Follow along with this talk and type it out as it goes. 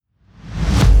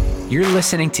You're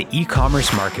listening to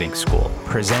E-commerce Marketing School,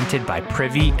 presented by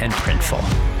Privy and Printful.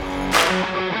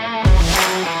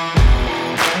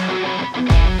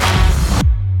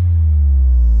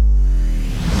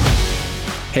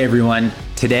 Hey everyone,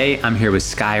 today I'm here with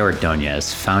Skye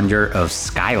Ordonez, founder of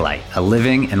Skylight, a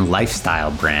living and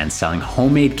lifestyle brand selling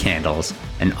homemade candles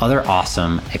and other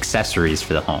awesome accessories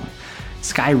for the home.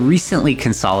 Skye recently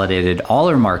consolidated all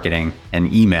her marketing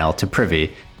and email to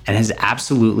Privy and has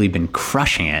absolutely been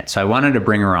crushing it. So I wanted to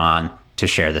bring her on to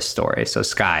share this story. So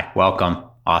Skye, welcome.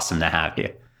 Awesome to have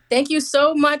you. Thank you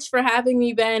so much for having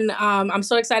me, Ben. I'm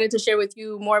so excited to share with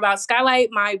you more about Skylight,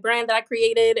 my brand that I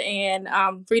created, and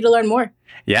for you to learn more.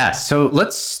 Yeah. So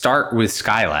let's start with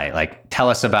Skylight. Tell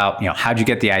us about, how'd you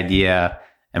get the idea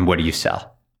and what do you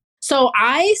sell? So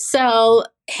I sell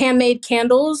handmade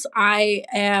candles. I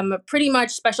am pretty much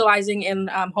specializing in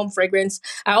home fragrance.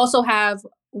 I also have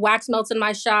wax melts in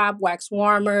my shop, wax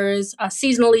warmers.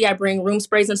 Seasonally, I bring room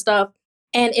sprays and stuff.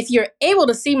 And if you're able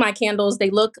to see my candles, they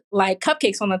look like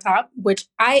cupcakes on the top, which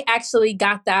I actually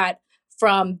got that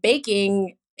from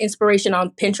baking inspiration on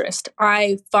Pinterest.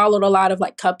 I followed a lot of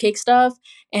cupcake stuff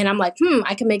and I'm like,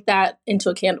 I can make that into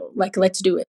a candle. Let's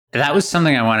do it. That was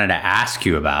something I wanted to ask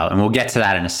you about, and we'll get to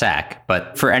that in a sec.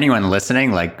 But for anyone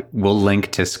listening, we'll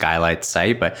link to Skylight's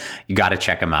site, but you got to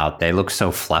check them out. They look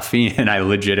so fluffy, and I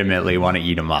legitimately want to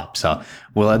eat them up. So,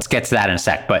 let's get to that in a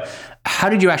sec. But how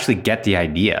did you actually get the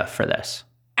idea for this?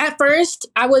 At first,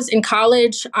 I was in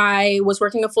college. I was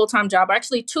working a full-time job, or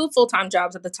actually 2 full-time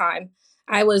jobs at the time.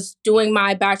 I was doing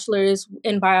my bachelor's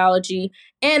in biology,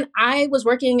 and I was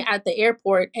working at the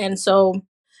airport. And so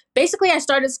basically, I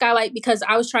started Skylight because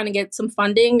I was trying to get some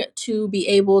funding to be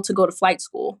able to go to flight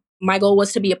school. My goal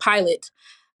was to be a pilot.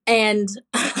 And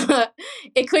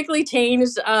it quickly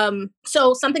changed.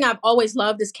 So something I've always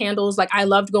loved is candles. I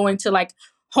loved going to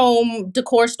home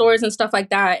decor stores and stuff like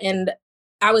that. And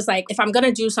I was like, if I'm going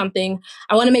to do something,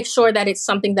 I want to make sure that it's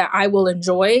something that I will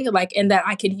enjoy, and that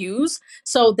I could use.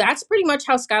 So that's pretty much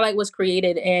how Skylight was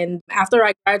created. And after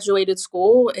I graduated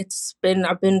school,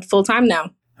 I've been full time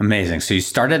now. Amazing. So you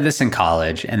started this in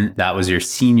college and that was your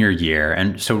senior year.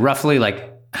 And so roughly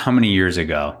how many years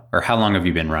ago or how long have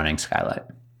you been running Skylight?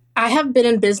 I have been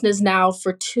in business now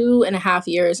for 2.5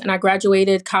 years and I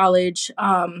graduated college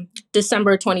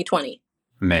December 2020.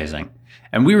 Amazing.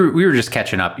 And we were just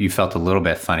catching up. You felt a little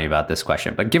bit funny about this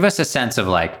question, but give us a sense of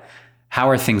how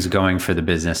are things going for the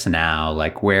business now?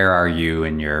 Where are you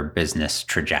in your business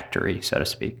trajectory, so to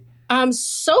speak?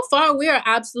 So far, we are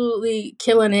absolutely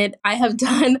killing it. I have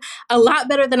done a lot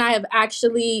better than I have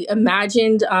actually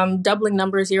imagined, doubling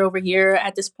numbers year over year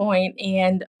at this point.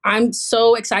 And I'm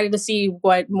so excited to see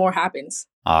what more happens.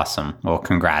 Awesome. Well,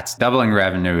 congrats. Doubling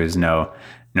revenue is no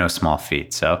small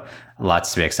feat. So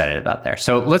lots to be excited about there.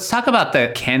 So let's talk about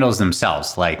the candles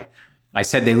themselves. Like I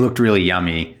said, they looked really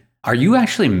yummy. Are you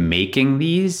actually making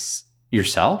these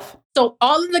yourself? So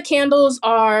all of the candles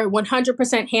are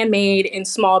 100% handmade in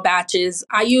small batches.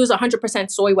 I use 100%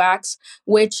 soy wax,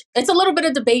 which it's a little bit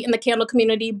of debate in the candle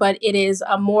community, but it is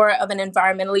more of an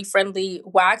environmentally friendly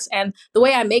wax. And the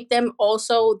way I make them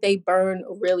also, they burn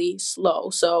really slow.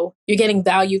 So you're getting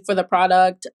value for the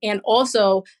product. And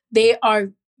also they are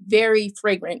very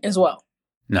fragrant as well.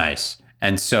 Nice.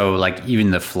 And so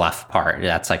even the fluff part,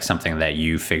 that's something that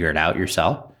you figured out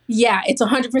yourself? Yeah, it's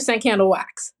 100% candle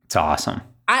wax. It's awesome.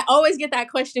 I always get that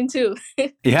question too.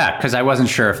 Yeah, because I wasn't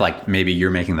sure if maybe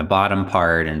you're making the bottom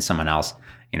part and someone else,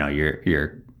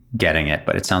 you're getting it,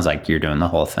 but it sounds like you're doing the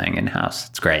whole thing in-house.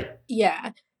 It's great.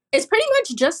 Yeah. It's pretty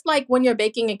much just like when you're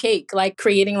baking a cake,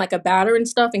 creating a batter and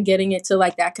stuff and getting it to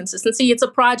that consistency. It's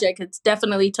a project. It's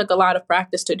definitely took a lot of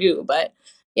practice to do, but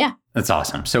yeah. That's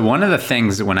awesome. So one of the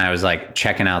things when I was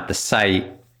checking out the site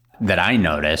that I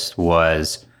noticed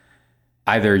was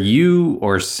either you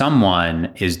or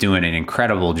someone is doing an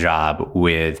incredible job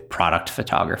with product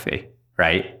photography,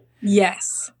 right?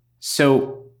 Yes.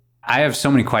 So I have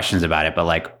so many questions about it,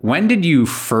 but when did you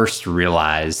first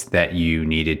realize that you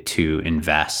needed to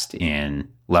invest in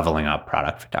leveling up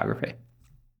product photography?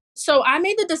 So I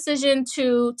made the decision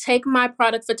to take my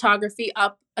product photography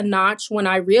up a notch when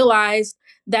I realized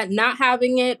that not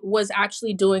having it was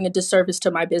actually doing a disservice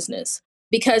to my business.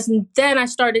 Because then I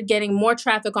started getting more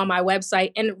traffic on my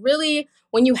website. And really,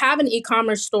 when you have an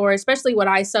e-commerce store, especially what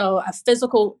I sell, a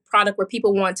physical product where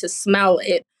people want to smell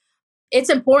it, it's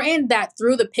important that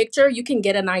through the picture, you can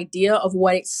get an idea of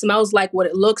what it smells like, what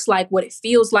it looks like, what it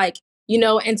feels like,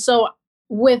 And so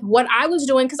with what I was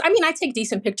doing, because I take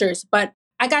decent pictures, but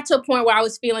I got to a point where I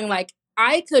was feeling like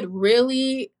I could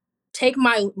really take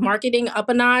my marketing up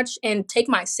a notch and take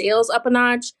my sales up a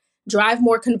notch, drive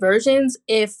more conversions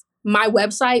if my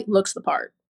website looks the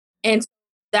part. And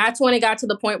that's when it got to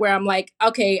the point where I'm like,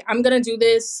 okay, I'm going to do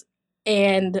this.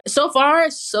 And so far,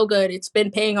 so good. It's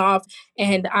been paying off.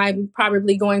 And I'm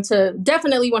probably going to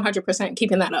definitely 100%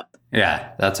 keeping that up.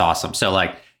 Yeah, that's awesome. So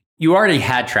like you already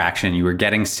had traction, you were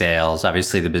getting sales,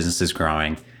 obviously the business is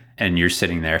growing, and you're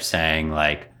sitting there saying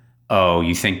like, oh,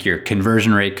 you think your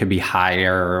conversion rate could be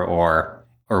higher or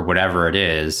whatever it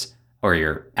is, or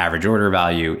your average order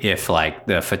value if like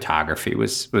the photography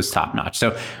was top notch.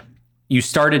 So you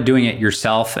started doing it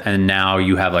yourself and now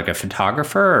you have like a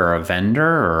photographer or a vendor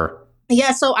or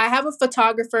Yeah, so I have a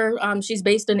photographer. She's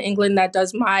based in England that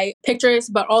does my pictures,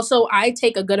 but also I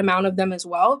take a good amount of them as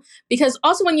well. Because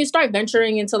also, when you start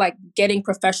venturing into like getting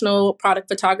professional product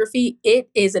photography, it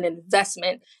is an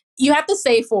investment. You have to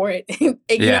save for it.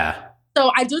 yeah. So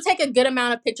I do take a good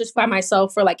amount of pictures by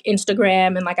myself for like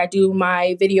Instagram and like I do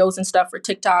my videos and stuff for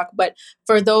TikTok. But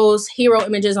for those hero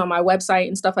images on my website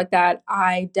and stuff like that,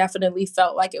 I definitely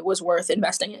felt like it was worth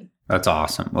investing in. That's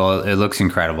awesome. Well, it looks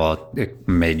incredible. It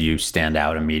made you stand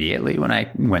out immediately when I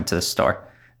went to the store.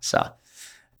 So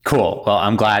cool. Well,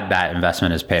 I'm glad that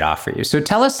investment has paid off for you. So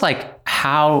tell us like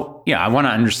how, I want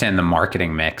to understand the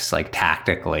marketing mix, like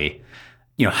tactically,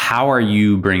 how are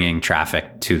you bringing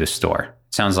traffic to the store?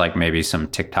 Sounds like maybe some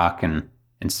TikTok and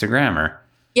Instagram or.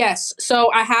 Yes.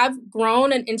 So I have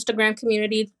grown an Instagram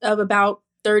community of about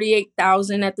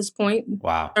 38,000 at this point.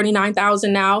 Wow.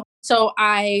 39,000 now. So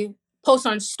I post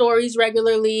on stories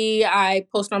regularly. I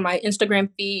post on my Instagram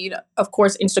feed, of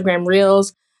course, Instagram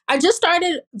Reels. I just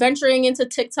started venturing into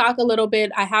TikTok a little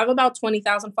bit. I have about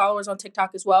 20,000 followers on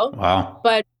TikTok as well. Wow.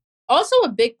 But also a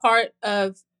big part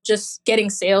of just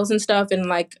getting sales and stuff and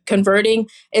like converting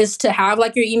is to have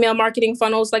like your email marketing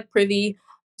funnels like Privy.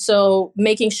 So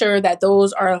making sure that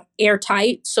those are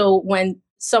airtight. So when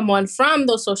someone from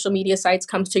those social media sites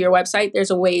comes to your website,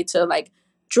 there's a way to like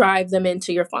drive them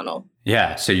into your funnel.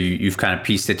 Yeah. So you've kind of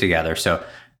pieced it together. So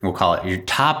we'll call it your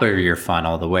top of your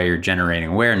funnel. The way you're generating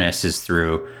awareness is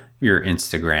through your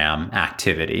Instagram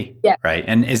activity. Yeah. Right.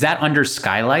 And is that under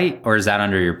Skylight or is that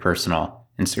under your personal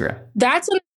Instagram? That's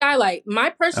in Skylight.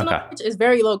 My personal page is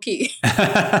very low key.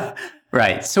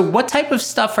 Right. So what type of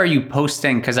stuff are you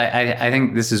posting? Because I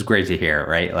think this is great to hear,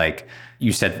 right? Like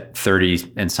you said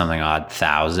 30 and something odd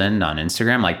thousand on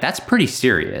Instagram. Like that's pretty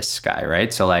serious, Sky,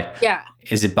 right? So like, yeah.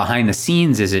 Is it behind the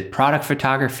scenes? Is it product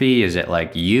photography? Is it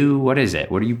like you? What is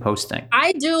it? What are you posting?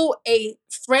 I do a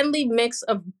friendly mix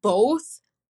of both,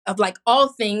 of like all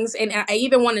things. And I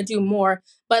even want to do more.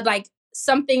 But like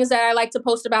some things that I like to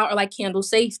post about are like candle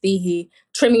safety,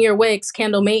 trimming your wicks,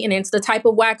 candle maintenance, the type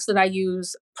of wax that I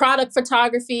use, product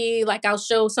photography. Like I'll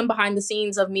show some behind the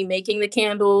scenes of me making the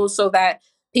candles so that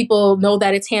people know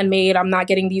that it's handmade. I'm not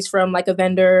getting these from like a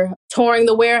vendor. Touring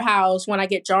the warehouse when I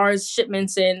get jars,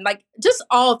 shipments in, like just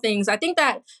all things. I think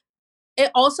that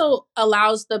it also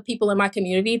allows the people in my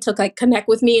community to like connect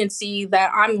with me and see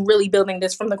that I'm really building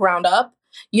this from the ground up,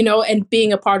 and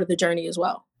being a part of the journey as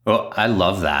well. Well, I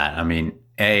love that. I mean,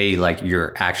 like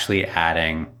you're actually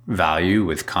adding value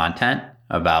with content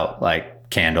about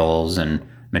like candles and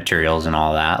materials and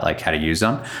all that, like how to use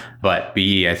them. But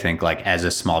B, I think like as a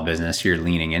small business, you're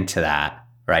leaning into that,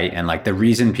 right? And like the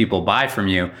reason people buy from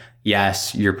you,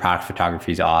 yes, your product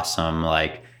photography is awesome.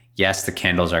 Like, yes, the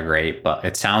candles are great, but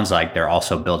it sounds like they're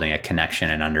also building a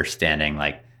connection and understanding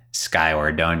like Sky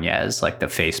Ordonez, like the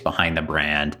face behind the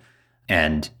brand.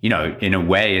 And, in a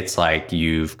way, it's like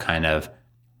you've kind of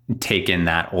taken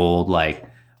that old, like,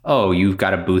 oh, you've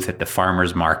got a booth at the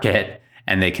farmer's market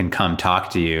and they can come talk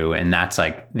to you. And that's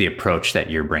like the approach that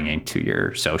you're bringing to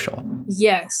your social.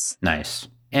 Yes. Nice.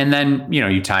 And then,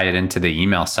 you tie it into the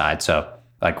email side. So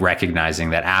like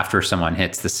recognizing that after someone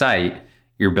hits the site,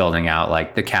 you're building out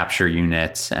like the capture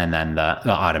units and then the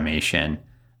automation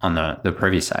on the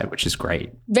Privy side, which is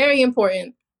great. Very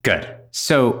important. Good.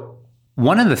 So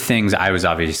one of the things I was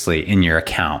obviously in your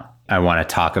account, I want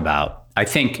to talk about, I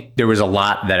think there was a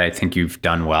lot that I think you've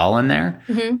done well in there.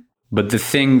 Mm-hmm. But the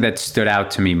thing that stood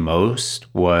out to me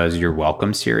most was your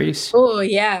welcome series. Oh,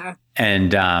 yeah.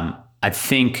 And I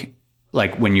think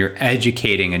like when you're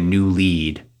educating a new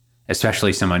lead,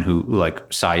 especially someone who like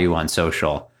saw you on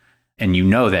social and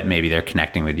that maybe they're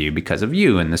connecting with you because of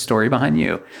you and the story behind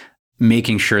you,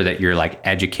 making sure that you're like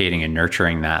educating and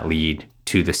nurturing that lead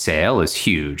to the sale is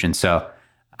huge. And so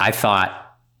I thought,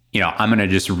 I'm going to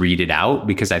just read it out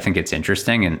because I think it's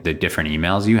interesting and the different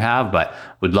emails you have, but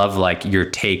would love like your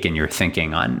take and your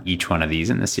thinking on each one of these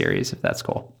in the series, if that's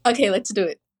cool. Okay, let's do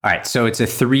it. All right. So it's a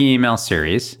 3 email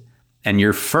series. And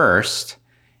your first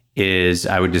is,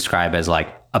 I would describe as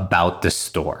like about the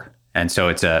store. And so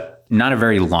it's not a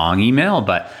very long email,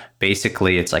 but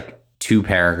basically it's like 2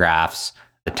 paragraphs.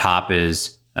 The top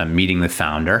is Meeting the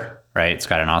Founder, right? It's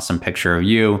got an awesome picture of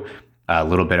you, a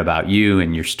little bit about you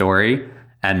and your story.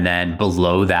 And then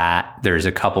below that, there's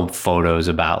a couple photos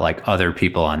about like other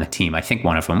people on the team. I think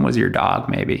one of them was your dog,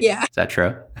 maybe. Yeah. Is that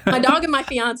true? My dog and my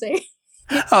fiance.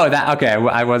 Oh, that okay.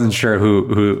 I wasn't sure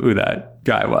who that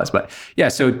guy was, but yeah.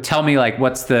 So tell me, like,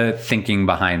 what's the thinking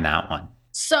behind that one?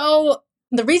 So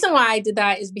the reason why I did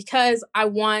that is because I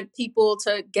want people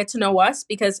to get to know us.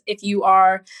 Because if you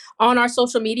are on our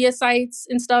social media sites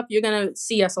and stuff, you're gonna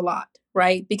see us a lot,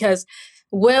 right? Because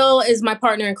Will is my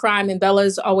partner in crime, and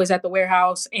Bella's always at the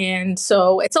warehouse, and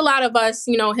so it's a lot of us.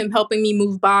 Him helping me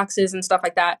move boxes and stuff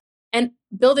like that. And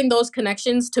building those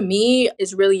connections to me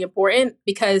is really important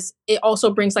because it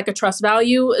also brings like a trust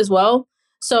value as well.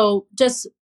 So just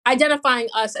identifying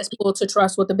us as people to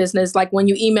trust with the business, like when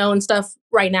you email and stuff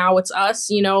right now, it's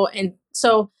us. And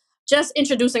so just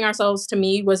introducing ourselves to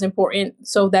me was important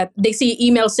so that they see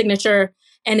email signature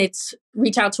and it's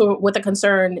reach out to her with a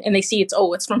concern and they see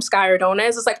it's from Sky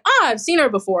Ordonez. It's like, I've seen her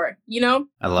before.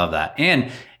 I love that. And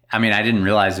I mean, I didn't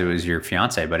realize it was your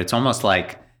fiance, but it's almost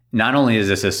like not only is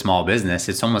this a small business,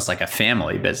 it's almost like a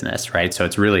family business, right? So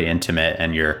it's really intimate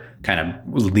and you're kind of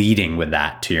leading with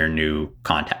that to your new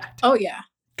contact. Oh, yeah.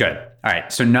 Good. All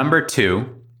right. So number 2,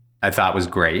 I thought was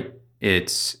great.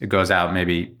 It goes out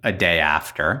maybe a day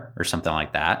after or something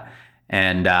like that.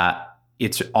 And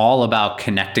it's all about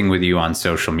connecting with you on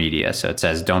social media. So it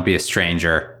says, don't be a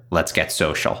stranger. Let's get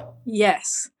social.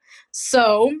 Yes.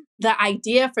 So the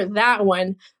idea for that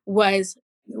one was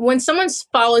when someone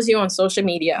follows you on social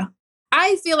media,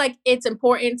 I feel like it's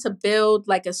important to build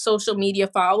like a social media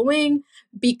following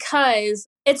because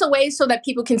it's a way so that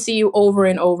people can see you over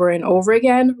and over and over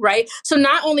again, right? So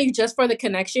not only just for the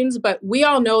connections, but we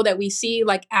all know that we see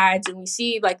like ads and we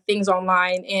see like things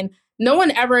online, and no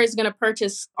one ever is going to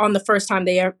purchase on the first time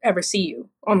they ever see you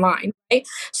online, right?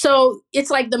 So it's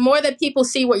like the more that people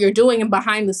see what you're doing and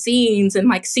behind the scenes and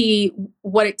like see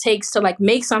what it takes to like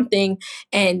make something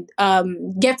and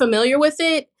get familiar with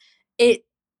it, it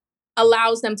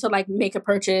allows them to like make a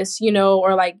purchase,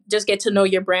 or like just get to know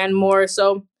your brand more.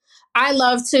 So I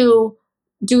love to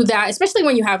do that, especially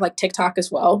when you have like TikTok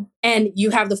as well. And you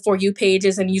have the For You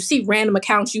pages and you see random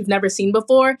accounts you've never seen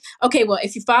before. Okay, well,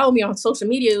 if you follow me on social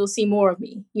media, you'll see more of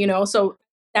me. So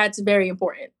that's very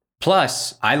important.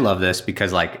 Plus, I love this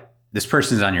because like this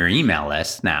person's on your email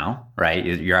list now, right?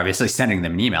 You're obviously sending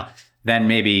them an email. Then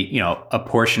maybe, a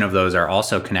portion of those are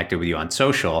also connected with you on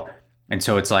social. And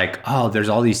so it's like, oh, there's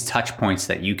all these touch points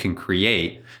that you can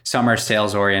create. Some are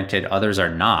sales oriented, others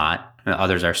are not.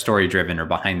 Others are story driven or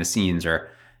behind the scenes or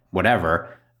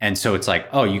whatever. And so it's like,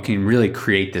 oh, you can really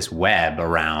create this web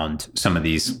around some of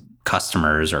these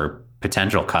customers or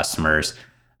potential customers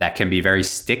that can be very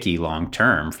sticky long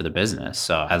term for the business.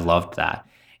 So I loved that.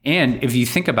 And if you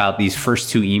think about these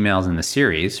first 2 emails in the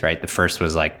series, right? The first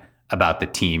was like about the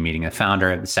team meeting the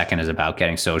founder. The second is about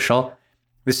getting social.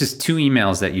 This is 2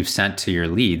 emails that you've sent to your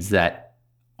leads that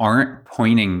aren't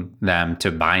pointing them to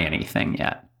buy anything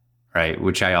yet, right?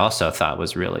 Which I also thought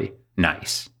was really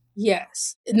nice.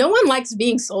 Yes. No one likes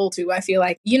being sold to, I feel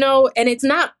like, and it's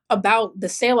not about the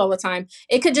sale all the time.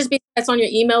 It could just be that's on your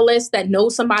email list that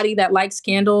knows somebody that likes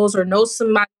candles or knows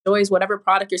somebody enjoys whatever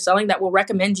product you're selling that will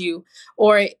recommend you,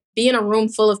 or be in a room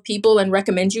full of people and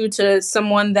recommend you to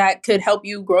someone that could help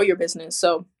you grow your business.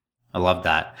 So I love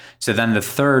that. So then the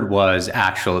third was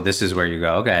this is where you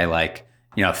go, okay, like,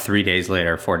 3 days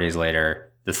later, 4 days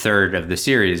later, the third of the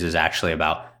series is actually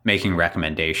about making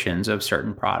recommendations of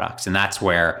certain products. And that's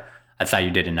where I thought you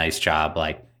did a nice job,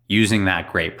 like using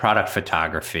that great product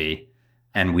photography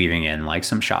and weaving in like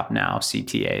some shop now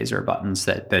CTAs or buttons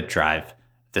that drive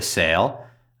the sale.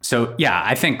 So yeah,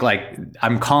 I think like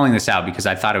I'm calling this out because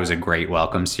I thought it was a great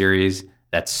welcome series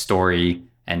that's story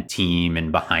and team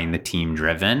and behind the team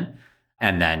driven.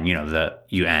 And then,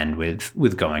 you end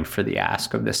with going for the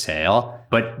ask of the sale.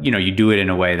 But, you do it in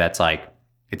a way that's like,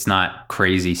 it's not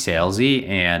crazy salesy.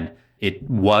 And it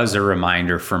was a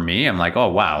reminder for me. I'm like, oh,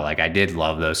 wow, like I did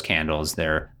love those candles.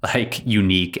 They're like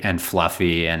unique and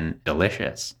fluffy and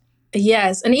delicious.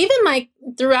 yes. And even like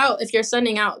throughout, if you're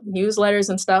sending out newsletters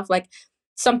and stuff, like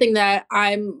something that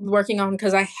I'm working on,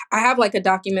 because I have like a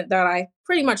document that I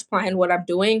pretty much plan what I'm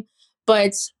doing.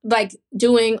 But like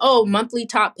doing, monthly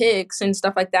top picks and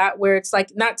stuff like that, where it's like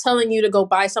not telling you to go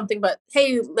buy something, but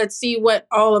hey, let's see what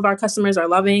all of our customers are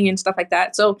loving and stuff like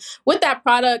that. So with that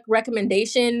product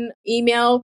recommendation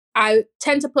email, I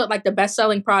tend to put like the best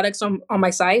selling products on my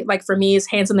site. Like for me, is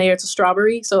hands in the air, it's a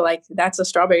strawberry. So like that's a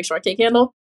strawberry shortcake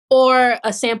candle. Or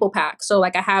a sample pack. So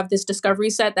like I have this discovery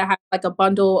set that has like a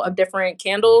bundle of different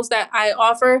candles that I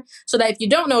offer so that if you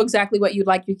don't know exactly what you'd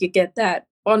like, you could get that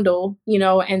bundle,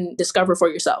 and discover for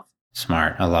yourself.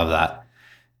 Smart. I love that.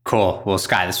 Cool. Well,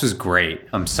 Sky, this was great.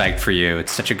 I'm psyched for you.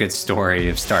 It's such a good story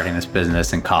of starting this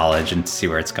business in college, and to see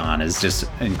where it's gone is just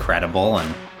incredible.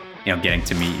 And, getting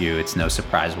to meet you, it's no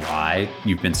surprise why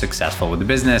you've been successful with the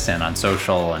business and on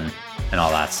social and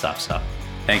all that stuff. So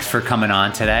thanks for coming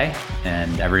on today.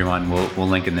 And everyone, we'll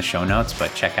link in the show notes,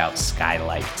 but check out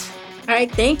Skylight. All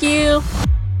right. Thank you.